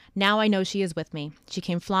 quote, now I know she is with me. She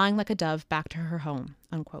came flying like a dove back to her home,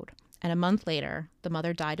 unquote. And a month later, the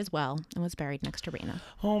mother died as well and was buried next to Reina.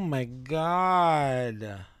 Oh my God.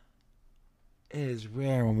 It is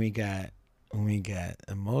rare when we get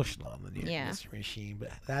emotional on the New York Mystery Machine,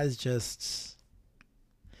 but that is just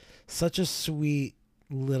such a sweet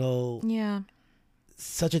little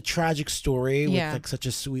such a tragic story with Yeah. like such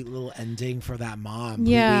a sweet little ending for that mom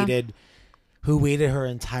Yeah. who waited her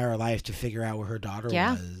entire life to figure out where her daughter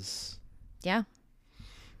Yeah. was. Yeah.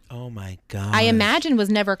 Oh my god. I imagine was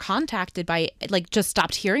never contacted by, like, just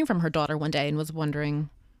stopped hearing from her daughter one day and was wondering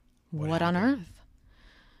what on happened?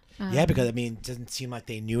 earth. Yeah, because I mean, it doesn't seem like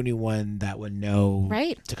they knew anyone that would know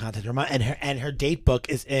Right. to contact her mom, and her date book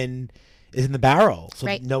is in the barrel, so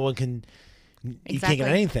Right. no one can. You can't Exactly. get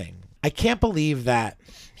anything. I can't believe that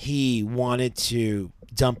he wanted to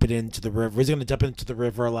dump it into the river. He's going to dump it into the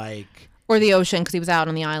river, like Or the ocean, because he was out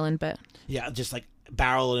on the island, but just like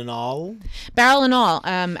barrel and all. barrel and all.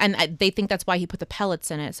 And they think that's why he put the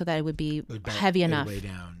pellets in it, so that it would be It would heavy enough. Way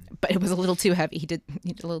down. But it was a little too heavy. He did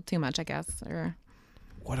a little too much, I guess. Or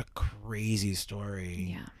What a crazy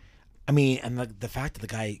story. yeah. I mean, and the fact that the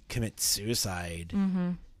guy commits suicide.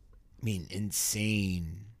 Mm-hmm. I mean,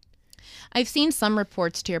 insane. I've seen some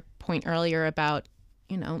reports, to your point earlier, about,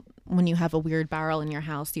 you know, when you have a weird barrel in your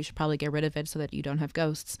house, you should probably get rid of it so that you don't have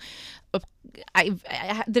ghosts.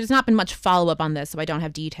 There's not been much follow-up on this, so I don't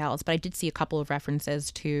have details, but I did see a couple of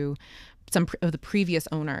references to some of the previous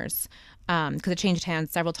owners, because it changed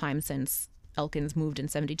hands several times since Elkins moved in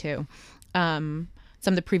 1972.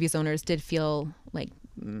 Some of the previous owners did feel like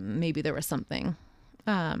maybe there was something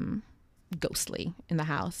ghostly in the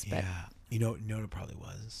house. But Yeah. You know what it probably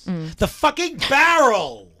was? The fucking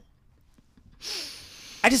barrel!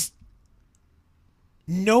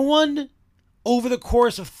 No one over the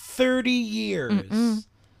course of 30 years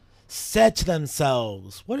said to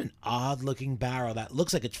themselves, what an odd looking barrel that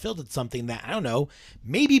looks like it's filled with something that, I don't know,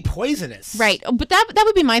 maybe poisonous. Right. But that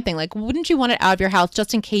would be my thing. Like, wouldn't you want it out of your house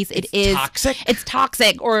just in case it's toxic? It's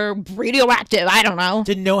toxic or radioactive. I don't know.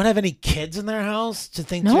 Did no one have any kids in their house to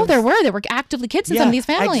think No, to there were actively kids in some of these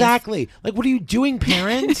families. Exactly. Like, what are you doing,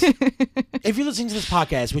 parents? If you're listening to this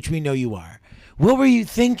podcast, which we know you are, what were you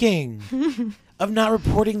thinking of not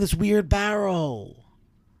reporting this weird barrel?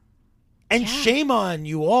 And shame on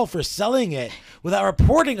you all for selling it without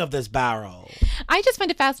reporting of this barrel. I just find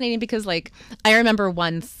it fascinating because, like, I remember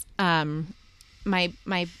once my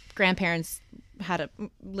grandparents had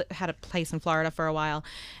a place in Florida for a while,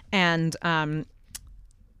 and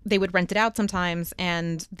they would rent it out sometimes,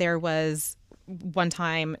 and there was one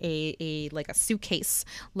time a suitcase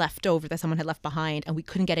left over that someone had left behind, and we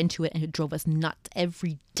couldn't get into it, and it drove us nuts.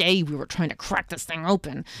 Every day we were trying to crack this thing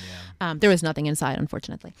open. There was nothing inside,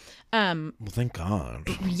 unfortunately. Well, thank God.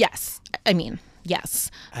 Yes. I mean, yes.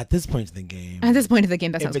 At this point in the game,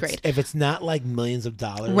 That sounds great. If it's not like millions of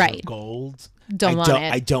dollars Right. of gold,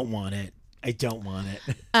 I don't want it. I don't want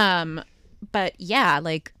it. But yeah,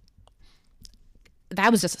 like, that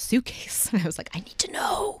was just a suitcase. And I was like, I need to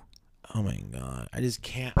know. Oh my God. I just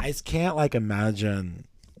can't like imagine.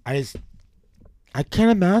 I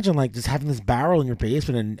can't imagine like just having this barrel in your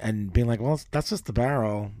basement and being like, well, that's just the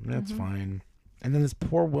barrel. That's fine. And then this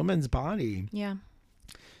poor woman's body. Yeah.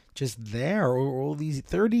 Just there all these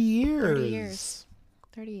 30 years.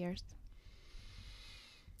 30 years.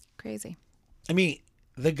 Crazy. I mean,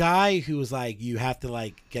 the guy who was like, you have to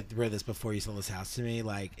like get rid of this before you sell this house to me,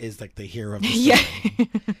 like, is like the hero of the story.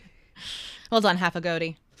 Yeah. Well done, half a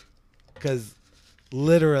goatee. Because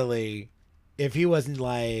literally, if he wasn't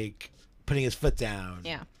like putting his foot down,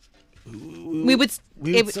 Yeah. we would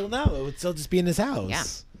still know. It would still just be in his house. Yeah.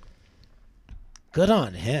 Good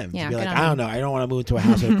on him. Yeah, to be good like, on I don't him. know. I don't want to move into a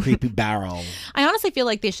house with a creepy barrel. I honestly feel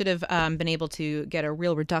like they should have been able to get a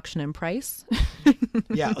real reduction in price.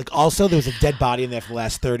 Yeah. Like, also, there was a dead body in there for the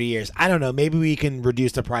last 30 years. I don't know. Maybe we can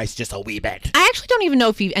reduce the price just a wee bit. I actually don't even know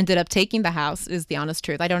if he ended up taking the house, is the honest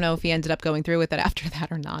truth. I don't know if he ended up going through with it after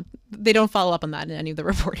that or not. They don't follow up on that in any of the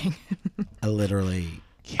reporting. I literally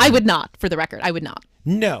can't. I would not, for the record. I would not.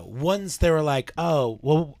 No. Once they were like, oh,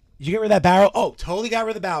 well, did you get rid of that barrel? Oh, totally got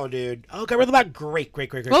rid of the barrel, dude. Oh, got rid of the barrel. Great.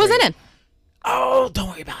 What was in it? Oh, don't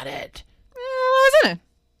worry about it. What was in it?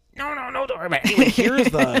 No, don't worry about it. Anyway,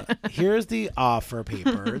 here's the offer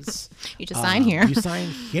papers. You just sign here. You sign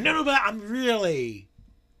here. No, but I'm really.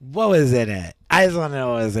 What was in it? I just want to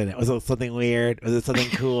know what was in it. Was it something weird? Was it something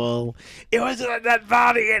cool? It wasn't a dead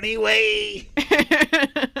body anyway.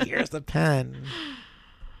 Here's the pen.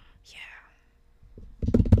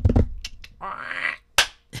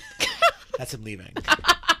 That's him leaving.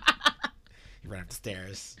 He ran up the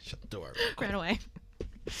stairs, shut the door. Ran away.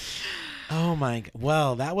 Oh my God.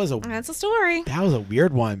 Well, That's a story. that was a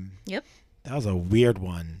weird one. Yep. That was a weird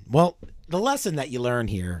one. Well, the lesson that you learn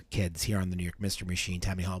here, kids, here on the New York Mystery Machine,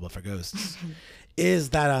 Tammy Hallable for Ghosts, is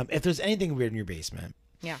that if there's anything weird in your basement,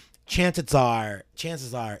 Yeah. chances are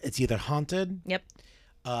it's either haunted, Yep.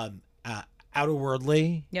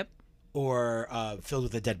 outerworldly, Yep. or filled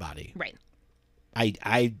with a dead body. Right.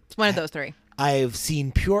 It's one of those three. I've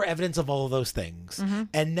seen pure evidence of all of those things,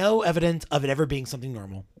 and no evidence of it ever being something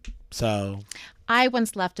normal. So I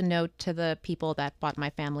once left a note to the people that bought my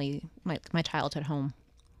family my childhood home.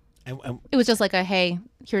 It was just like a, hey,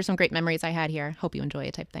 here's some great memories I had here. Hope you enjoy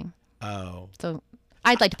it type thing. Oh. So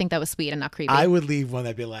I'd like to think that was sweet and not creepy. I would leave one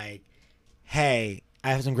that'd be like, hey,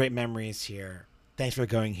 I have some great memories here. Thanks for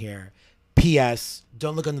going here. P.S.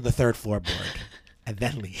 Don't look under the third floorboard. And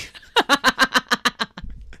then leave.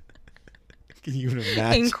 Can you even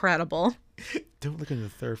imagine? Incredible. Don't look under the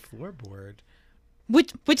third floorboard.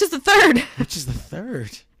 Which is the third? Which is the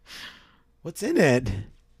third? What's in it?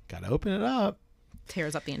 Gotta open it up.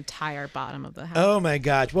 Tears up the entire bottom of the house. Oh my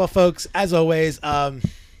gosh. Well, folks, as always,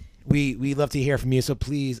 we love to hear from you. So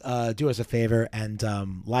please do us a favor and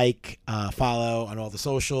follow on all the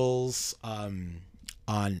socials, on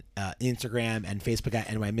Instagram and Facebook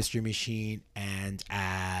at NY Mystery Machine and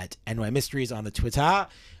at NY Mysteries on the Twitter.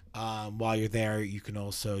 While you're there, you can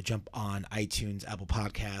also jump on iTunes, Apple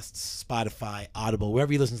Podcasts, Spotify, Audible,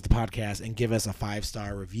 wherever you listen to the podcast, and give us a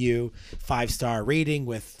 5-star review, 5-star rating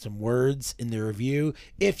with some words in the review.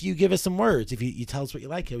 If you give us some words, if you tell us what you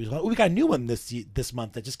like, we got a new one this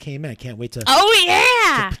month that just came in. I can't wait to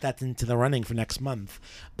put that into the running for next month.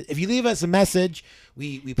 If you leave us a message,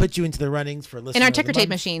 we put you into the runnings for listener in our of the ticker tape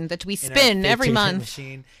month. machine that we spin every Ticker tape month.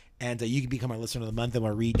 Machine. And you can become our listener of the month, and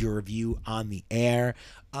we'll read your review on the air.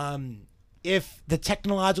 If the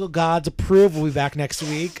technological gods approve, we'll be back next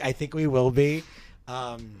week. I think we will be.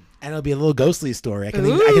 And it'll be a little ghostly story. I can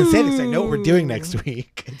say this. I know what we're doing next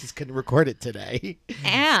week. I just couldn't record it today.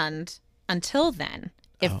 And until then,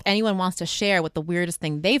 if anyone wants to share what the weirdest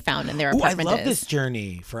thing they found in their apartment I love is. this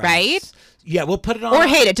journey for right? us. Yeah, we'll put it on. Or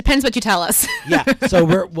hate it. Depends what you tell us. Yeah. So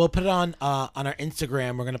we'll put it on our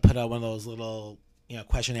Instagram. We're going to put out one of those little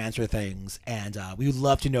question and answer things, and we would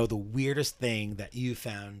love to know the weirdest thing that you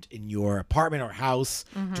found in your apartment or house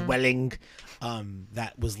dwelling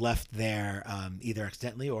that was left there either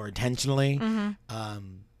accidentally or intentionally.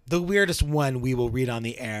 The weirdest one we will read on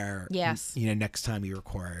the air. Yes. Next time we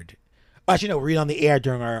record. Actually, no, we'll read on the air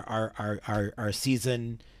during our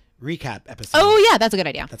season recap episode. Oh yeah, that's a good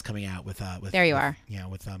idea. That's coming out with there you are. Yeah,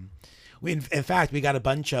 with in fact, we got a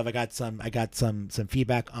bunch of. I got some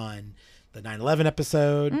feedback on the 9/11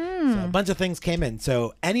 episode. So a bunch of things came in.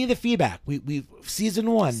 So any of the feedback, we season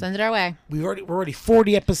 1. Send it our way. We're already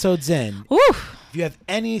 40 episodes in. Oof. If you have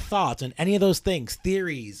any thoughts on any of those things,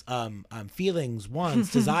 theories, feelings,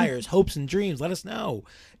 wants, desires, hopes, and dreams, let us know.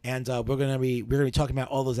 And we're gonna be talking about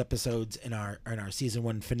all those episodes in our season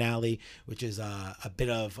 1 finale, which is a bit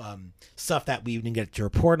of stuff that we didn't get to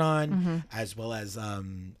report on, as well as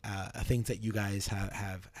things that you guys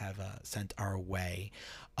have sent our way.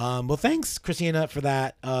 Well, thanks, Christina, for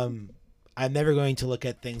that. I'm never going to look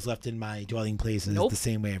at things left in my dwelling places the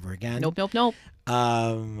same way ever again. Nope.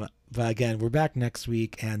 But again, we're back next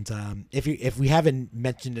week, and if we haven't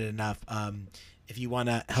mentioned it enough, if you want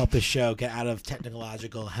to help the show get out of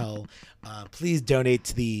technological hell, please donate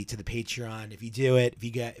to the Patreon. If you do it,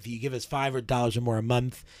 if you give us $5 or more a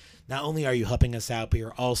month, not only are you helping us out, but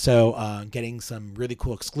you're also getting some really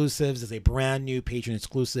cool exclusives. There's a brand new patron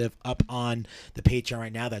exclusive up on the Patreon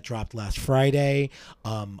right now that dropped last Friday,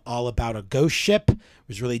 all about a ghost ship.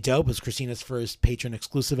 It was really dope. It was Christina's first patron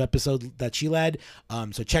exclusive episode that she led.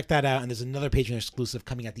 So check that out. And there's another patron exclusive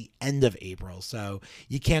coming at the end of April. So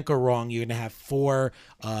you can't go wrong. You're going to have 4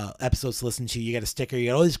 episodes to listen to. You get a sticker. You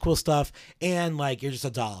get all this cool stuff. And you're just a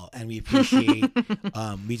doll. And we appreciate,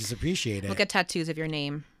 we just appreciate it. We'll get tattoos of your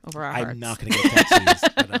name over our hearts. I'm not going to get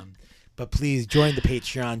tattoos, but please join the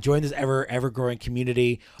Patreon, join this ever growing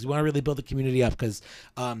community. We want to really build the community up because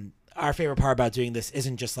our favorite part about doing this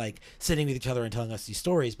isn't just sitting with each other and telling us these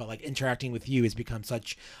stories, but interacting with you has become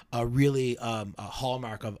such a really a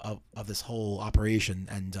hallmark of this whole operation,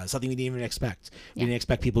 and something we didn't even expect. We didn't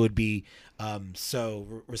expect people would be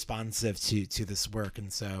so responsive to this work,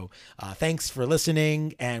 and so thanks for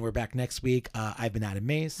listening, and we're back next week. I've been Adam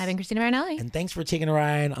Mace. I've been Christina Marinelli. And thanks for taking a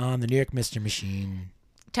ride on the New York Mystery Machine.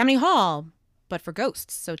 Tammany Hall, but for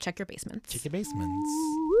ghosts, so check your basements. Check your basements.